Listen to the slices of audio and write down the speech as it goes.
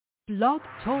Blog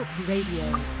Talk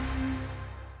Radio.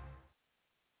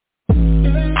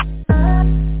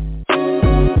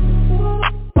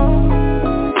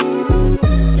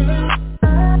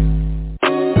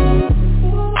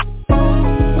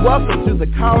 Welcome to the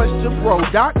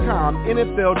CollegeToPro.com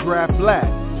NFL Draft Blast,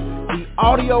 the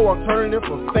audio alternative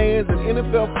for fans and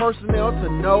NFL personnel to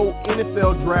know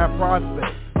NFL draft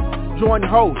prospects. Join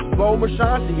host Bo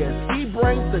Marchionte as he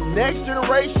brings the next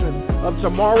generation of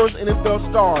tomorrow's NFL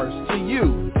stars to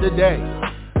you today.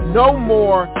 No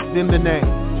more than the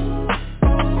name.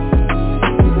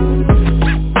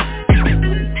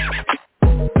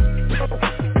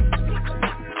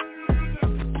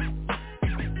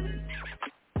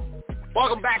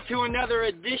 Welcome back to another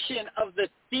edition of the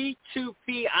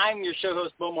C2P. I'm your show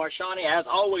host, Bo Marchionte. As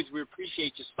always, we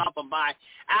appreciate you stopping by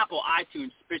Apple,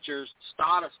 iTunes, Stitcher,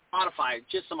 Spotify,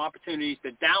 just some opportunities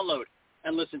to download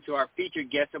and listen to our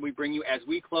featured guests that we bring you as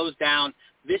we close down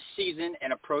this season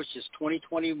and approach this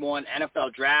 2021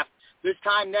 NFL Draft. This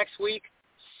time next week,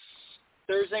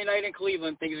 Thursday night in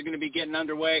Cleveland, things are going to be getting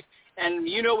underway. And,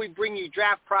 you know, we bring you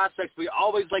draft prospects. We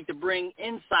always like to bring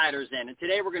insiders in. And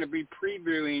today we're going to be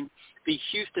previewing the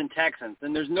Houston Texans.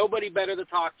 And there's nobody better to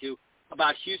talk to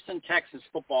about Houston Texans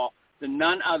football than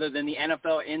none other than the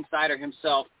NFL insider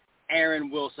himself, Aaron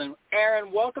Wilson.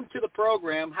 Aaron, welcome to the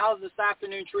program. How's this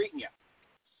afternoon treating you?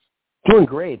 Doing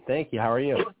great. Thank you. How are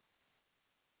you?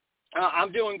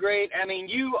 I'm doing great. I mean,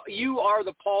 you are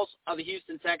the pulse of the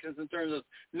Houston Texans in terms of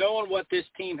knowing what this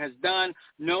team has done,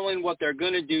 knowing what they're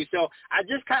going to do. So I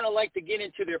just kind of like to get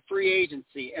into their free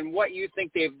agency and what you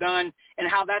think they've done and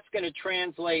how that's going to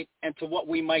translate into what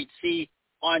we might see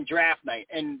on draft night.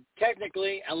 And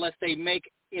technically, unless they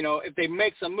make, if they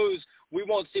make some moves, we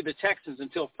won't see the Texans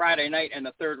until Friday night in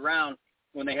the third round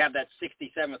when they have that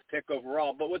 67th pick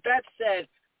overall. But with that said,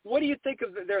 what do you think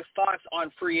of their thoughts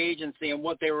on free agency and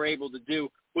what they were able to do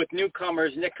with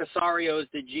newcomers, Nick Casario as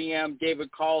the GM,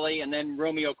 David Cawley, and then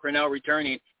Romeo Crennel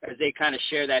returning as they kind of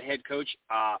share that head coach,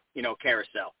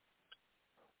 carousel?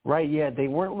 Right, yeah. They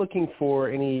weren't looking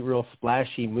for any real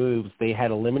splashy moves. They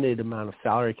had a limited amount of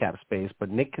salary cap space,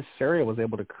 but Nick Casario was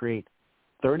able to create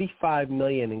 $35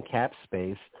 million in cap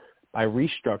space by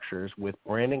restructures with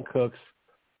Brandon Cooks,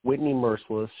 Whitney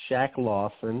Merciless, Shaq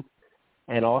Lawson,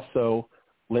 and also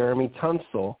Laramie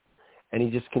Tunsil, and he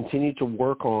just continued to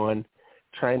work on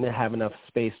trying to have enough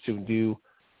space to do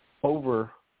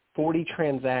over 40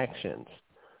 transactions.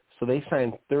 So they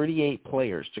signed 38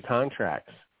 players to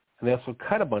contracts, and they also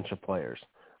cut a bunch of players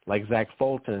like Zach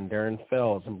Fulton, Darren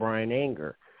Fells, and Brian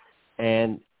Anger.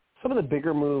 And some of the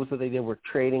bigger moves that they did were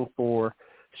trading for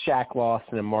Shaq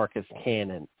Lawson and Marcus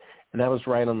Cannon, and that was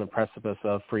right on the precipice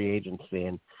of free agency.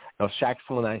 And Shaq's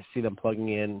someone I see them plugging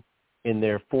in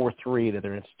their 4-3 that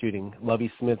they're instituting,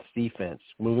 Lovie Smith's defense,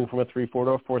 moving from a 3-4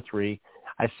 to a 4-3.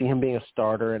 I see him being a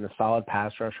starter and a solid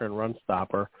pass rusher and run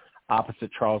stopper opposite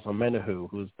Charles Omenihu,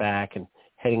 who's back and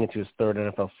heading into his third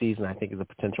NFL season. I think is a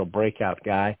potential breakout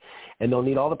guy. And they'll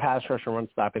need all the pass rusher and run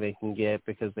stopping they can get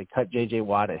because they cut J.J.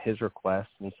 Watt at his request,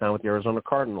 and he signed with the Arizona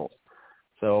Cardinals.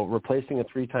 So replacing a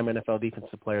 3-time NFL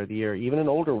Defensive Player of the Year, even an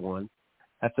older one,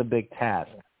 that's a big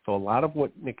task. So a lot of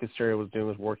what Nick Casario was doing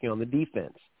was working on the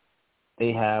defense.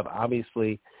 They have,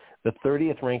 obviously, the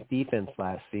 30th ranked defense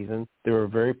last season. They were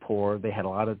very poor. They had a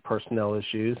lot of personnel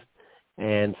issues,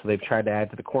 and so they've tried to add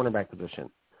to the cornerback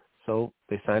position. So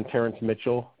they signed Terrence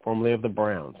Mitchell, formerly of the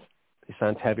Browns. They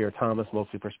signed Tavier Thomas,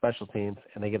 mostly for special teams,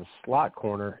 and they get a slot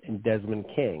corner in Desmond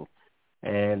King.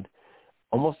 And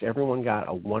almost everyone got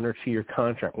a 1 or 2 year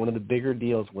contract. One of the bigger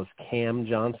deals was Cam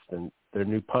Johnston, their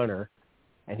new punter,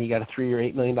 and he got a 3-year,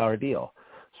 $8 million deal.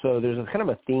 So there's a kind of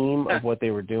a theme of what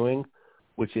they were doing,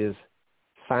 which is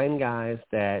sign guys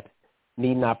that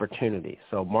need an opportunity.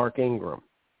 So Mark Ingram,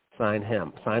 sign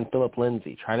him. Sign Phillip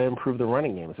Lindsay. Try to improve the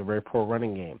running game. It's a very poor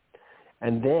running game.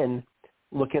 And then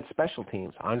look at special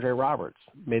teams. Andre Roberts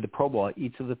made the Pro Bowl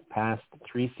each of the past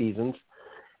 3 seasons,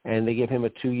 and they give him a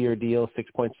 2-year deal,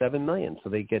 $6.7 million. So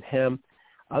they get him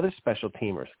other special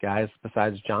teamers, guys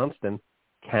besides Johnston,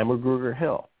 Cameron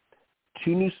Grugier-Hill.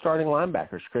 2 new starting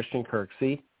linebackers, Christian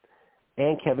Kirksey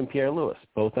and Kevin Pierre-Louis,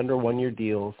 both under 1-year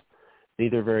deals.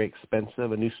 Neither very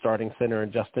expensive. A new starting center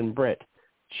in Justin Britt,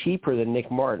 cheaper than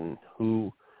Nick Martin,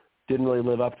 who didn't really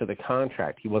live up to the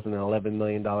contract. He wasn't an $11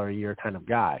 million a year kind of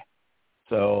guy.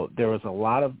 So there was a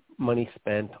lot of money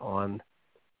spent on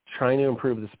trying to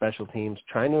improve the special teams,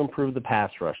 trying to improve the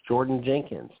pass rush. Jordan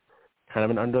Jenkins, kind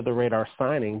of an under-the-radar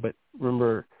signing, but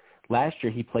remember last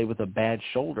year he played with a bad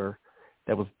shoulder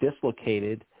that was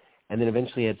dislocated and then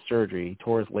eventually had surgery. He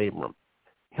tore his labrum.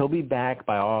 He'll be back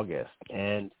by August,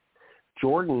 and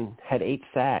Jordan had 8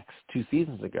 sacks 2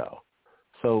 seasons ago.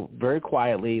 So very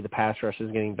quietly, the pass rush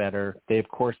is getting better. They, of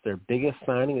course, their biggest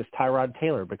signing is Tyrod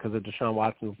Taylor because of Deshaun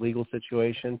Watson's legal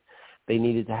situation. They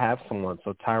needed to have someone.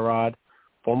 So Tyrod,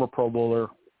 former Pro Bowler,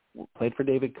 played for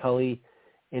David Culley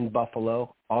in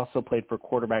Buffalo, also played for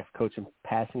quarterbacks coach and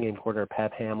passing game coordinator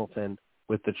Pat Hamilton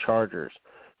with the Chargers.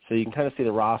 So you can kind of see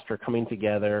the roster coming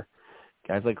together.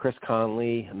 Guys like Chris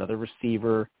Conley, another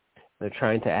receiver, they're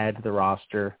trying to add to the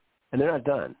roster. And they're not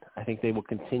done. I think they will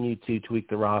continue to tweak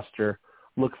the roster,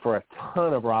 look for a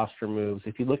ton of roster moves.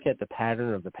 If you look at the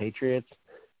pattern of the Patriots,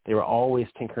 they were always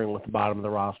tinkering with the bottom of the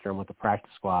roster and with the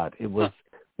practice squad. It was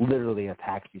literally a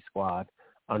taxi squad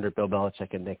under Bill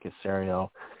Belichick and Nick Caserio.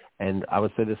 And I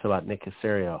would say this about Nick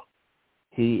Caserio.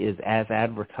 He is, as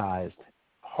advertised,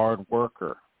 hard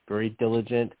worker, very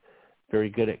diligent, very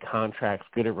good at contracts,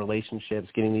 good at relationships,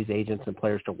 getting these agents and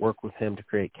players to work with him to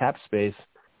create cap space.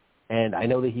 And I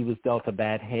know that he was dealt a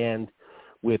bad hand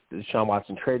with the Deshaun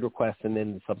Watson trade request and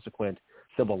then the subsequent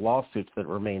civil lawsuits that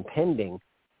remain pending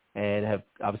and have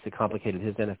obviously complicated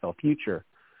his NFL future.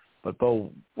 But, Bo,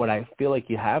 what I feel like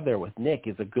you have there with Nick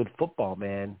is a good football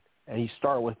man, and you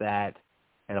start with that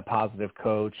and a positive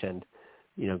coach and,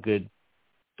 good,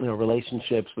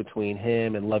 relationships between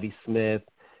him and Lovie Smith,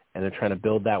 and they're trying to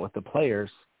build that with the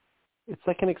players. It's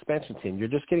like an expansion team. You're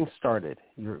just getting started.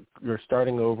 You're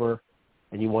starting over,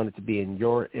 and you want it to be in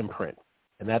your imprint.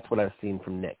 And that's what I've seen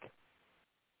from Nick.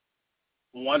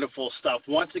 Wonderful stuff.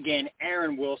 Once again,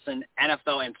 Aaron Wilson,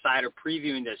 NFL Insider,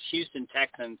 previewing this Houston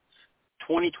Texans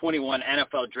 2021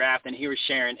 NFL Draft, and he was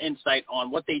sharing insight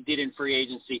on what they did in free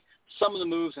agency, some of the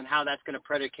moves, and how that's going to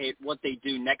predicate what they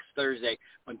do next Thursday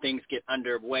when things get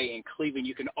underway in Cleveland.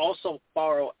 You can also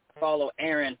follow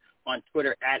Aaron on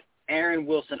Twitter at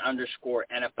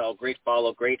 @AaronWilson_NFL. Great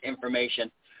follow, great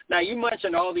information. Now, you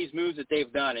mentioned all these moves that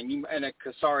they've done, and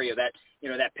Caserio, that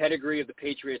that pedigree of the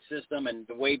Patriot system and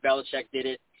the way Belichick did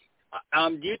it.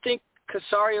 Do you think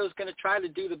Caserio is going to try to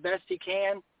do the best he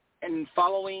can in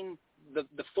following the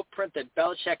footprint that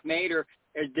Belichick made, or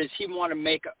does he want to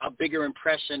make a bigger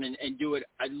impression and do it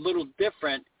a little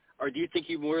different, or do you think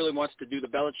he really wants to do the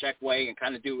Belichick way and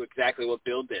kind of do exactly what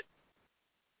Bill did?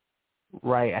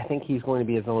 Right. I think he's going to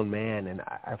be his own man, and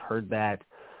I've heard that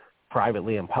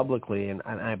privately and publicly, and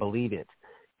I believe it.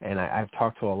 And I've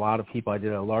talked to a lot of people. I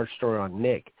did a large story on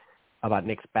Nick, about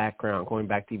Nick's background, going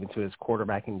back even to his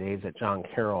quarterbacking days at John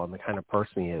Carroll and the kind of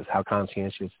person he is, how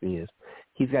conscientious he is.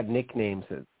 He's got nicknames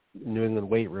at New England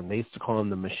weight room. They used to call him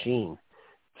the Machine.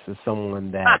 This is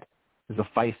someone that is a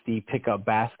feisty pickup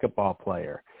basketball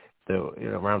player. So,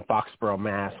 around Foxborough,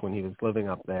 Mass, when he was living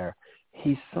up there.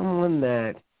 He's someone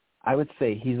that I would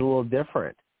say he's a little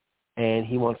different, and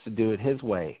he wants to do it his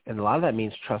way. And a lot of that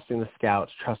means trusting the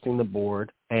scouts, trusting the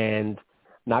board, and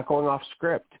not going off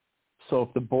script. So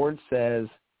if the board says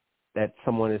that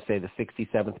someone is, say, the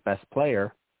 67th best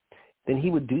player, then he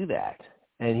would do that,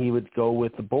 and he would go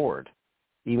with the board,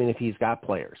 even if he's got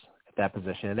players at that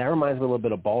position. And that reminds me a little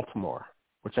bit of Baltimore,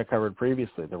 which I covered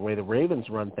previously, the way the Ravens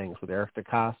run things with Eric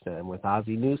DeCosta and with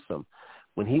Ozzie Newsome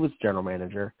when he was general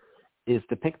manager, is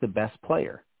to pick the best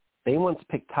player. They once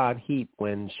picked Todd Heap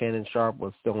when Shannon Sharp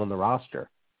was still on the roster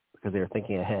because they were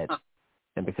thinking ahead,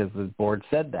 and because the board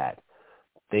said that.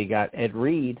 They got Ed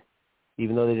Reed,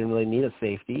 even though they didn't really need a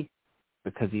safety,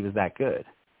 because he was that good.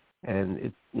 And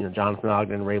it's, Jonathan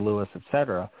Ogden, Ray Lewis, et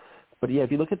cetera. But, yeah,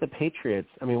 if you look at the Patriots,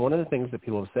 I mean, one of the things that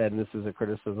people have said, and this is a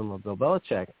criticism of Bill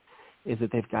Belichick, is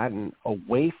that they've gotten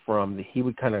away from he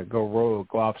would kind of go rogue,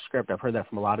 go off script. I've heard that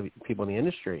from a lot of people in the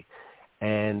industry.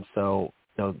 And so,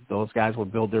 those guys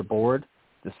would build their board,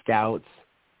 the scouts,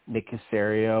 Nick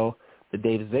Caserio, the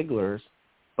Dave Zieglers,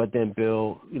 but then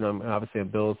Bill, obviously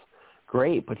Bill's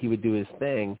great, but he would do his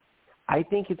thing. I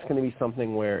think it's going to be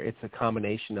something where it's a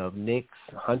combination of Nick's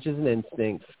hunches and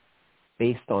instincts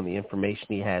based on the information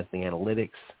he has, the analytics,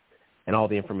 and all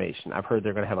the information. I've heard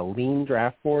they're going to have a lean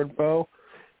draft board, Bo,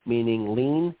 meaning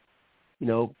lean,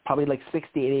 probably like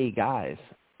 60 to 80 guys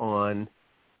on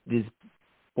this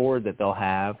board that they'll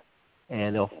have,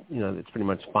 and they'll, it's pretty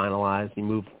much finalized. You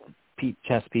move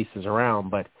chess pieces around,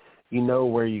 but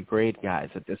where you grade guys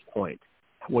at this point.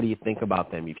 What do you think about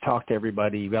them? You've talked to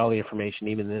everybody. You've got all the information,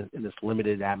 even in this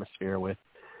limited atmosphere with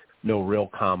no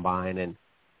real combine and,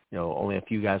 only a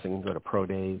few guys that can go to pro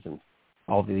days and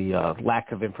all the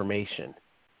lack of information.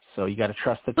 So you got to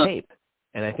trust the tape.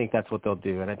 And I think that's what they'll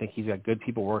do. And I think he's got good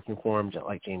people working for him,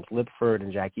 like James Lipford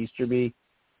and Jack Easterby,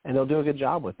 and they'll do a good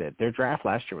job with it. Their draft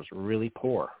last year was really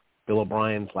poor. Bill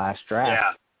O'Brien's last draft.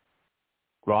 Yeah.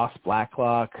 Ross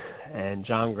Blacklock and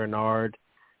John Grenard.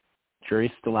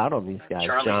 Jury's still out on these guys.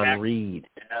 John Heck. Reed.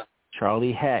 Yeah.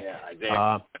 Charlie Heck.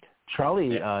 Yeah,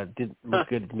 Charlie didn't look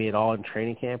good to me at all in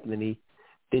training camp, and then he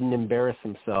didn't embarrass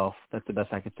himself. That's the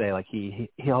best I could say. Like he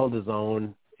held his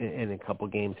own in a couple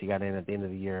games he got in at the end of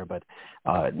the year, but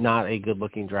not a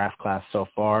good-looking draft class so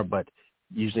far, but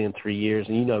usually in 3 years,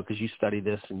 and because you study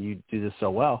this and you do this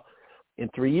so well, in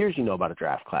 3 years you know about a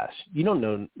draft class. You don't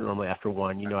know normally after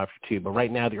one, you know after two, but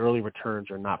right now the early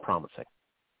returns are not promising.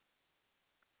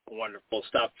 Wonderful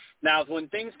stuff. Now, when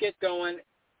things get going,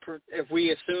 if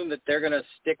we assume that they're going to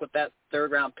stick with that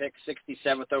third-round pick,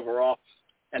 67th overall,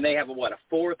 and they have a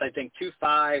fourth, I think 2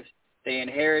 5s. They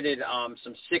inherited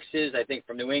some 6s, I think,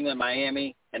 from New England,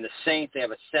 Miami, and the Saints. They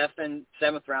have a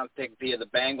seventh-round pick via the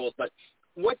Bengals. But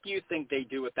what do you think they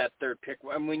do with that third pick?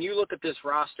 And when you look at this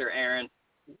roster, Aaron,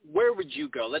 where would you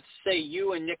go? Let's say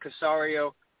you and Nick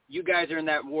Casario, you guys are in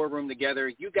that war room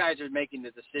together. You guys are making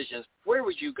the decisions. Where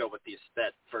would you go with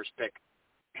that first pick,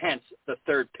 hence the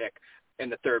third pick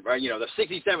and the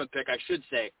 67th pick, I should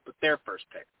say, but their first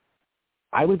pick?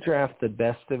 I would draft the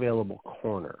best available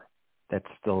corner that's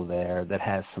still there, that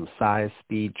has some size,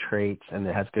 speed, traits, and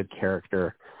that has good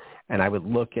character. And I would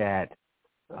look at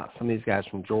some of these guys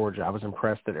from Georgia. I was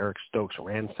impressed that Eric Stokes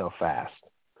ran so fast.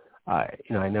 I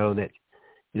know that,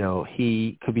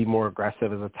 he could be more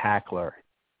aggressive as a tackler.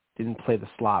 Didn't play the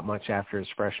slot much after his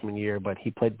freshman year, but he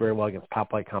played very well against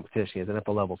top-flight competition. He has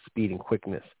NFL-level speed and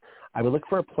quickness. I would look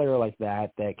for a player like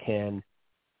that can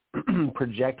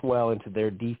project well into their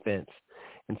defense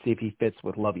and see if he fits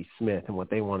with Lovie Smith and what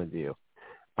they want to do.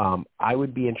 I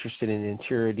would be interested in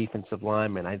interior defensive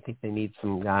linemen. I think they need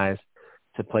some guys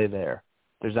to play there.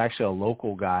 There's actually a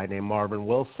local guy named Marvin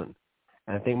Wilson.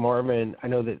 And I think Marvin, I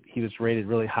know that he was rated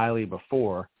really highly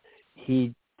before.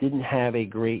 He didn't have a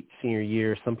great senior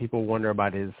year. Some people wonder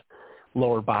about his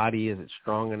lower body. Is it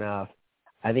strong enough?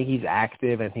 I think he's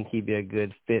active. I think he'd be a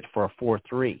good fit for a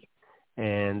 4-3.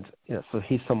 And, so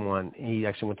he's someone, he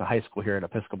actually went to high school here at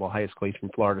Episcopal High School. He's from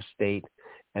Florida State.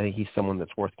 I think he's someone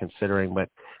that's worth considering. But,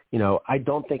 I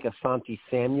don't think Asante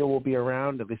Samuel will be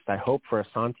around. At least I hope for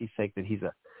Asante's sake that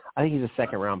I think he's a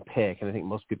second-round pick, and I think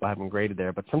most people have him graded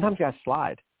there. But sometimes guys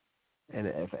slide. And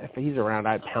if he's around,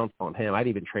 I'd pounce on him. I'd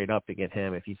even trade up to get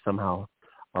him if he's somehow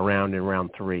around in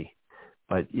round 3.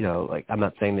 But, I'm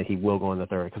not saying that he will go in the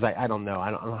third because I don't know.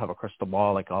 I don't have a crystal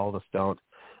ball like all of us don't.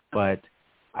 But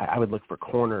I would look for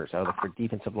corners. I would look for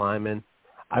defensive linemen.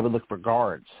 I would look for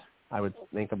guards. I would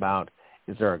think about,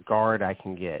 is there a guard I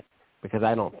can get? Because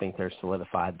I don't think they're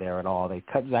solidified there at all. They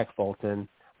cut Zach Fulton.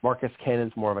 Marcus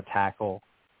Cannon's more of a tackle.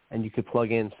 And you could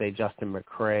plug in, say, Justin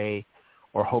McCray,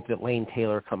 or hope that Lane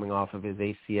Taylor coming off of his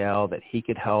ACL, that he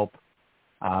could help.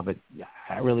 But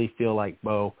I really feel like,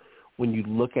 Bo, when you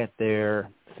look at their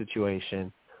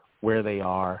situation, where they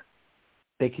are,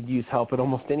 they could use help at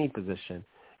almost any position.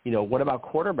 What about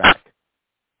quarterback?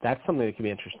 That's something that could be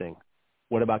interesting.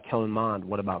 What about Kellen Mond?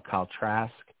 What about Kyle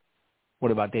Trask?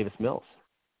 What about Davis Mills?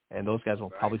 And those guys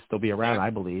will probably still be around, I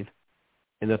believe,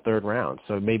 in the third round.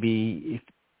 So maybe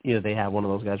if they have one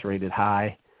of those guys rated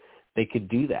high, they could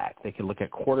do that. They could look at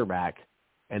quarterback,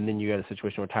 and then you got a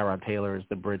situation where Tyrod Taylor is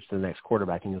the bridge to the next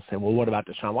quarterback, and you'll say, well, what about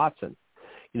Deshaun Watson?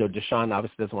 Deshaun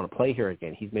obviously doesn't want to play here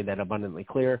again. He's made that abundantly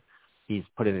clear. He's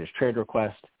put in his trade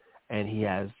request, and he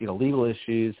has, legal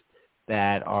issues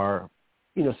that are,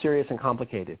 serious and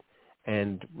complicated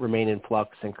and remain in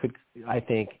flux and could, I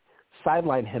think,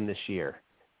 sideline him this year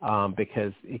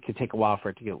because it could take a while for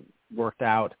it to get worked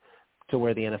out to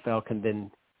where the NFL can then,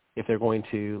 if they're going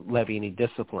to levy any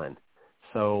discipline.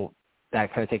 So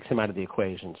that kind of takes him out of the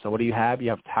equation. So what do you have? You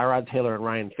have Tyrod Taylor and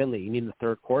Ryan Finley. You need a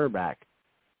third quarterback.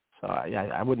 So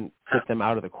I wouldn't put them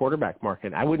out of the quarterback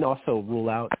market. I wouldn't also rule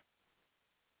out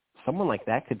someone like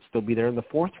that could still be there in the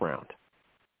fourth round.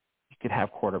 You could have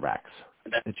quarterbacks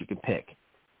that you could pick.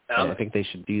 And I think they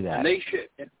should do that. And they should.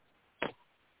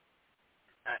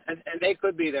 And they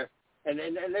could be there. And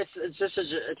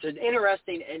it's an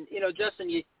interesting, and, Justin,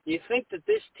 you think that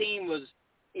this team was,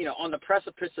 on the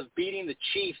precipice of beating the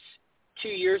Chiefs 2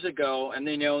 years ago, and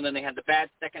then, and then they had the bad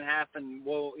second half, and,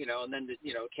 and then,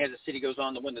 Kansas City goes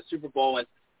on to win the Super Bowl,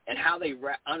 and how they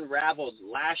unraveled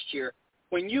last year.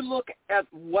 When you look at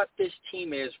what this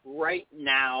team is right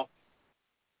now,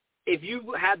 if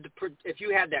you had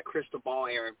that crystal ball,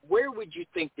 Aaron, where would you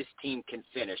think this team can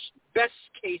finish? Best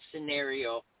case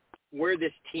scenario, where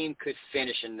this team could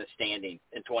finish in the standing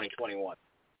in 2021?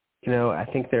 I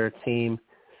think they're a team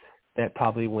that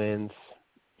probably wins,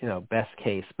 best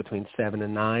case between 7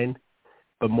 and 9,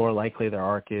 but more likely their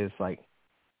arc is like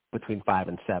between 5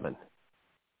 and 7.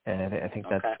 And I think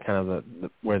that's kind of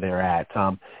where they're at.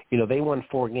 They won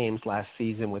 4 games last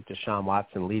season with Deshaun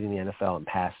Watson leading the NFL in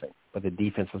passing, but the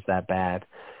defense was that bad.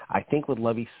 I think with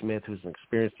Lovie Smith, who's an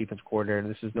experienced defense coordinator, and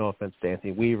this is no offense to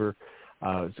Anthony Weaver,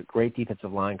 He's a great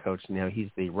defensive line coach. Now he's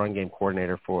the run game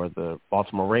coordinator for the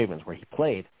Baltimore Ravens, where he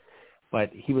played. But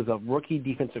he was a rookie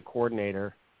defensive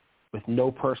coordinator with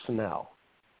no personnel,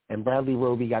 and Bradley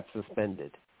Roby got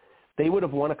suspended. They would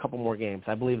have won a couple more games.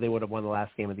 I believe they would have won the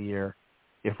last game of the year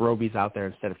if Roby's out there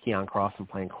instead of Keon Crossan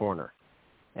playing corner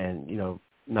and,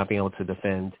 not being able to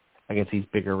defend against these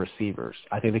bigger receivers.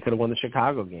 I think they could have won the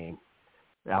Chicago game.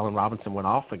 Allen Robinson went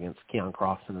off against Keon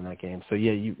Crossan in that game. So,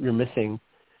 yeah, you're missing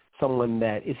someone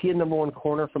that – is he a number one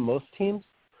corner for most teams?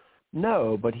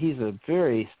 No, but he's a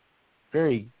very,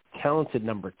 very talented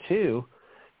number two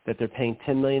that they're paying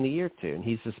 $10 million a year to, and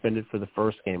he's suspended for the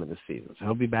first game of the season. So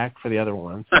he'll be back for the other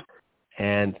ones.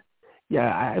 And,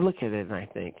 yeah, I look at it and I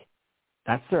think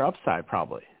that's their upside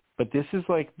probably. But this is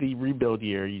like the rebuild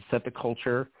year. You set the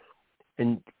culture,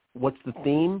 and what's the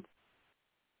theme?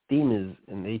 Theme is,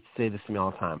 and they say this to me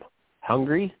all the time,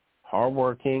 hungry,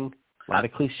 hardworking, a lot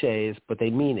of cliches, but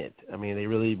they mean it. I mean, they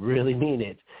really, really mean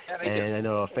it. Yeah, and I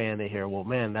know a fan, they hear, well,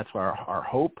 man, that's where our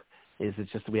hope is.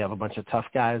 It's just that we have a bunch of tough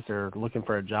guys that are looking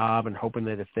for a job and hoping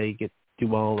that if they do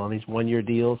well on these one-year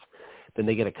deals, then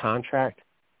they get a contract.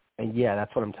 And, yeah,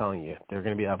 that's what I'm telling you. They're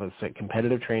going to be up a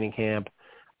competitive training camp.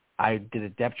 I did a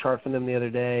depth chart for them the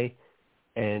other day,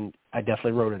 and I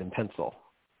definitely wrote it in pencil,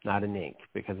 not in ink,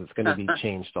 because it's going to be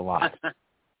changed a lot.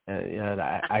 And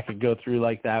I could go through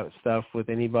like that stuff with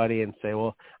anybody and say,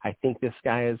 well, I think this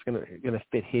guy is going to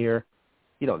fit here.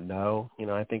 You don't know.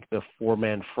 I think the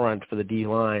four-man front for the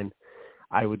D-line,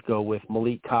 I would go with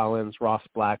Malik Collins, Ross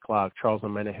Blacklock, Charles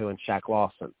Omenihu, and Shaq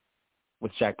Lawson,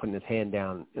 with Shaq putting his hand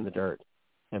down in the dirt.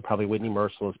 And probably Whitney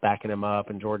Merciless backing him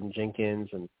up, and Jordan Jenkins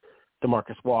and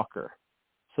DeMarcus Walker.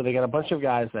 So they got a bunch of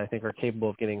guys that I think are capable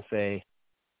of getting, say,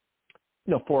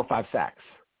 4 or 5 sacks.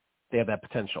 They have that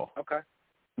potential. Okay.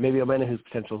 Maybe Omenahu's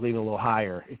potential is even a little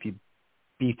higher if you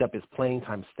beefed up his playing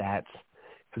time stats,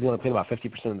 because he only played about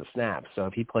 50% of the snaps. So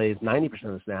if he plays 90%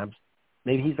 of the snaps,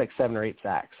 maybe he's like 7 or 8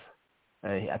 sacks.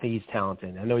 I think he's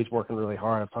talented. I know he's working really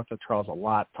hard. I've talked to Charles a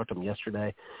lot. Talked to him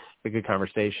yesterday. A good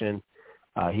conversation.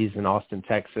 He's in Austin,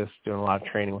 Texas, doing a lot of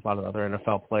training with a lot of other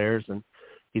NFL players, and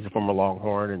he's a former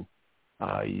Longhorn, and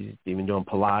he's even doing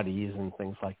Pilates and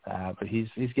things like that. But he's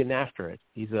getting after it.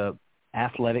 He's a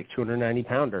athletic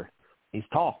 290-pounder. He's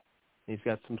tall. He's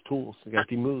got some tools. He's got a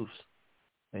few moves.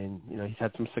 And, he's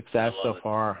had some success so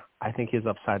far. I think his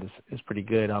upside is pretty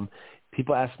good.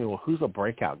 People ask me, well, who's a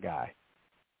breakout guy?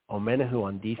 Omenihu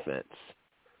on defense.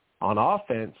 On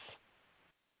offense,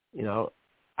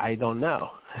 I don't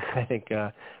know. I think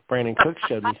Brandon Cooks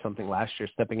showed me something last year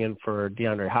stepping in for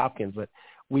DeAndre Hopkins, but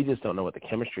we just don't know what the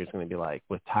chemistry is going to be like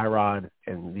with Tyrod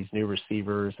and these new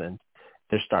receivers, and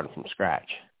they're starting from scratch.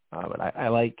 But I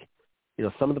like,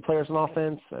 some of the players on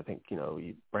offense. I think,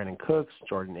 Brandon Cooks,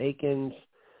 Jordan Akins,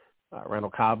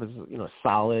 Randall Cobb is,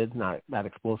 solid, not that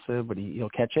explosive, but he'll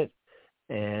catch it.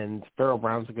 And Pharaoh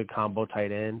Brown's a good combo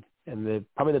tight end. And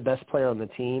probably the best player on the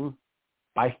team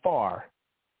by far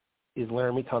is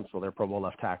Laramie Tunsil, their Pro Bowl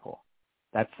left tackle.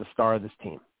 That's the star of this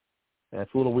team. And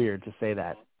it's a little weird to say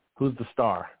that. Who's the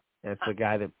star? And it's the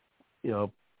guy that,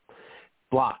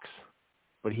 blocks,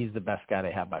 but he's the best guy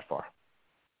they have by far.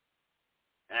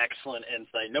 Excellent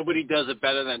insight. Nobody does it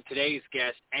better than today's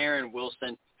guest, Aaron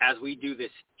Wilson, as we do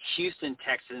this Houston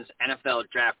Texans NFL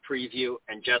Draft Preview.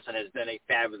 And Justin has done a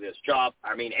fabulous job.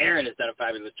 Aaron has done a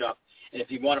fabulous job. And if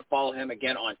you want to follow him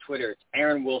again on Twitter, it's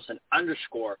Aaron Wilson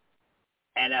 _NFL.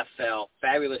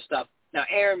 Fabulous stuff. Now,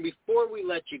 Aaron, before we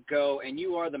let you go, and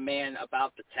you are the man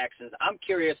about the Texans, I'm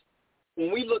curious,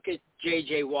 when we look at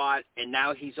J.J. Watt, and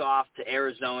now he's off to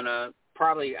Arizona,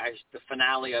 probably the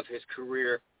finale of his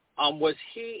career, was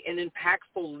he an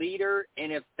impactful leader?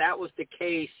 And if that was the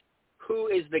case, who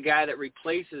is the guy that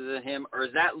replaces him, or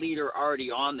is that leader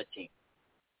already on the team?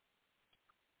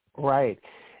 Right.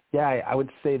 Yeah, I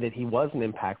would say that he was an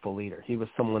impactful leader. He was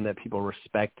someone that people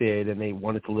respected, and they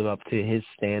wanted to live up to his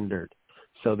standard.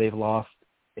 So they've lost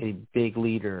a big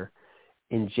leader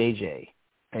in JJ.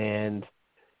 And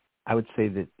I would say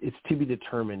that it's to be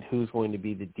determined who's going to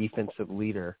be the defensive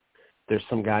leader. There's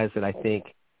some guys that I think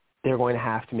they're going to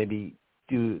have to maybe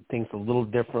do things a little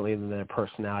differently than their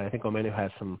personality. I think Omenihu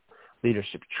has some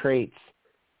leadership traits.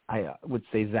 I would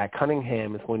say Zach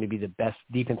Cunningham is going to be the best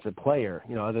defensive player.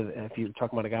 Other than if you're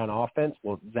talking about a guy on offense,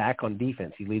 well, Zach on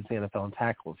defense, he leads the NFL in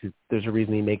tackles. There's a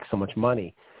reason he makes so much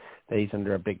money, that he's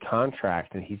under a big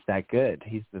contract, and he's that good.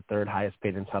 He's the 3rd highest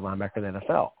paid inside linebacker in the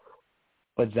NFL.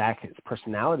 But Zach, his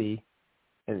personality,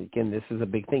 and again, this is a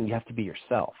big thing. You have to be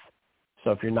yourself.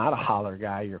 So if you're not a holler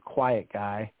guy, you're a quiet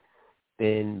guy,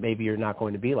 then maybe you're not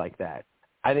going to be like that.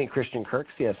 I think Christian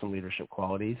Kirksey has some leadership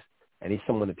qualities, and he's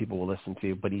someone that people will listen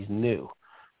to, but he's new.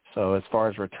 So as far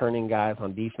as returning guys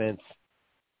on defense,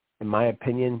 in my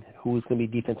opinion, who's going to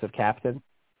be defensive captain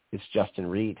is Justin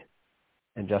Reed.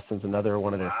 And Justin's another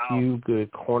one of their few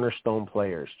good cornerstone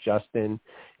players. Justin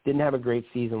didn't have a great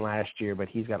season last year, but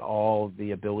he's got all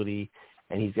the ability,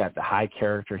 and he's got the high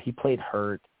character. He played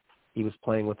hurt. He was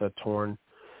playing with a torn,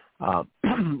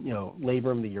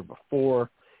 labrum the year before.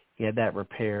 He had that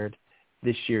repaired.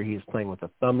 This year he's playing with a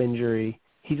thumb injury.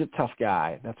 He's a tough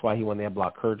guy. That's why he won the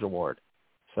Block Courage Award.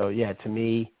 So, yeah, to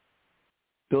me,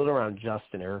 build around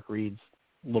Justin, Eric Reed's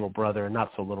little brother,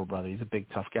 not so little brother. He's a big,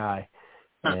 tough guy.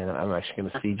 And I'm actually going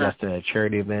to see Justin at a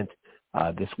charity event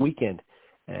this weekend,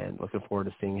 and looking forward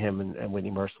to seeing him and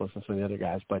Whitney Merciless and some of the other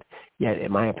guys. But, yeah,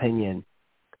 in my opinion,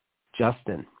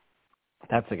 Justin,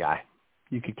 that's a guy.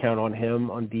 You could count on him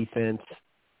on defense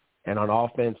and on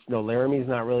offense. No, Laramie's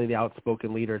not really the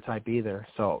outspoken leader type either.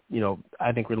 So,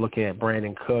 I think we're looking at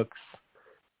Brandon Cooks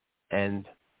and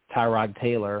Tyrod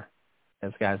Taylor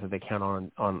as guys that they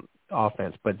count on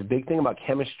offense. But the big thing about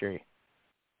chemistry,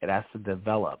 it has to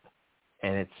develop.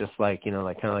 And it's just like, kind of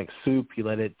like soup. You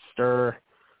let it stir,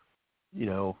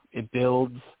 it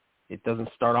builds. It doesn't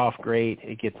start off great.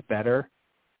 It gets better.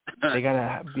 They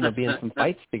got to, be in some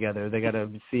fights together. They got to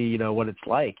see, what it's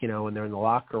like, when they're in the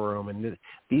locker room. And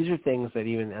these are things that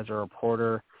even as a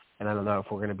reporter, and I don't know if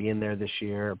we're going to be in there this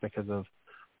year because of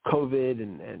COVID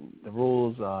and the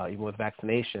rules, even with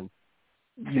vaccination,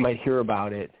 you might hear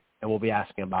about it, and we'll be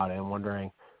asking about it and wondering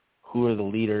who are the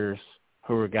leaders,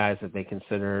 who are guys that they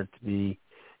consider to be,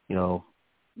 the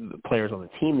players on the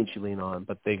team that you lean on,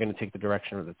 but they're going to take the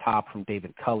direction of the top from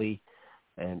David Culley.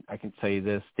 And I can tell you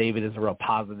this, David is a real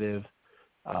positive,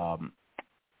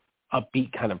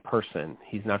 upbeat kind of person.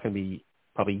 He's not going to be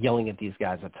probably yelling at these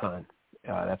guys a ton.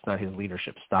 That's not his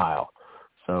leadership style.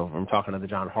 So I'm talking to the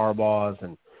John Harbaughs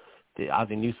and the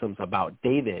Ozzie Newsomes about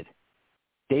David.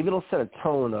 David will set a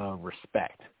tone of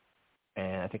respect,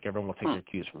 and I think everyone will take their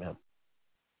cues from him.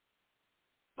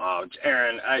 Oh,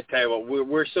 Aaron, I tell you what,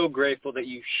 we're so grateful that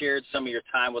you shared some of your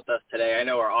time with us today. I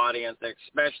know our audience,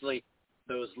 especially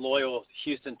those loyal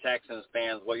Houston Texans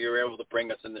fans, what you were able to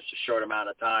bring us in this short amount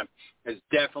of time is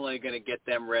definitely going to get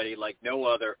them ready like no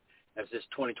other as this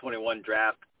 2021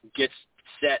 draft gets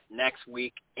set next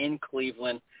week in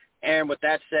Cleveland. And with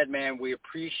that said, man, we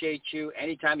appreciate you.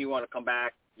 Anytime you want to come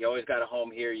back, you always got a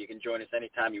home here. You can join us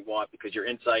anytime you want because your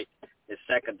insight is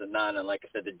second to none. And like I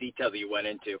said, the detail that you went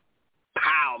into,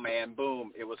 pow, man,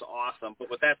 boom, it was awesome. But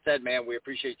with that said, man, we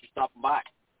appreciate you stopping by.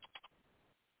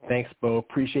 Thanks, Bo.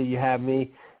 Appreciate you having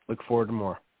me. Look forward to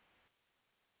more.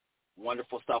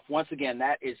 Wonderful stuff. Once again,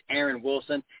 that is Aaron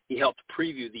Wilson. He helped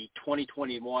preview the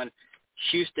 2021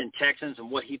 Houston Texans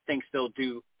and what he thinks they'll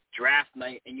do draft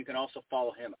night. And you can also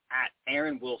follow him at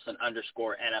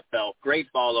 @AaronWilson_NFL. Great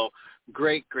follow.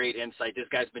 Great insight. This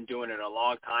guy's been doing it a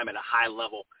long time at a high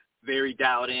level, very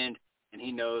dialed in, and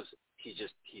he knows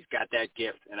he's got that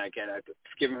gift. And again, I've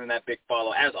given him that big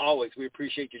follow. As always, we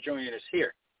appreciate you joining us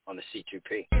here on the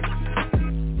C2P.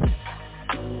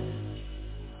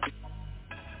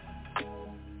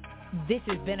 This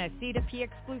has been a C2P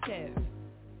exclusive.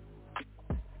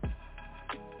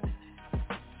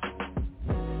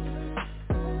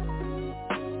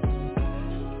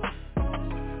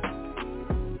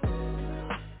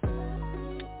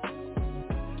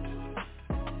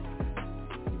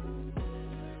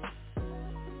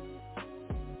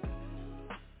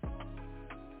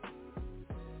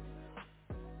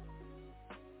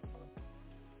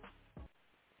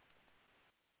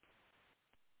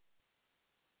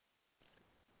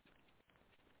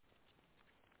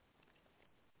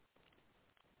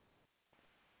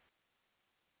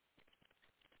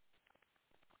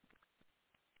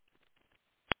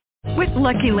 With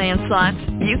Lucky Land Slots,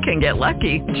 you can get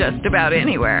lucky just about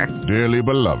anywhere. Dearly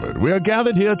beloved, we are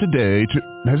gathered here today to...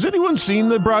 Has anyone seen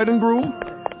the bride and groom?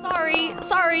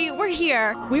 Sorry, we're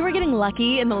here. We were getting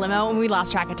lucky in the limo and we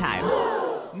lost track of time.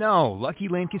 No, Lucky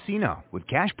Land Casino, with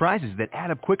cash prizes that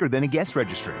add up quicker than a guest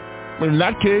registry. In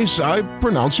that case, I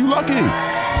pronounce you lucky.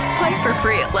 Play for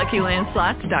free at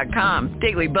LuckyLandSlots.com.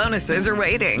 Daily bonuses are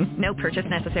waiting. No purchase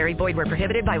necessary. Void where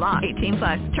prohibited by law.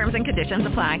 18+. Terms and conditions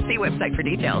apply. See website for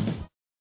details.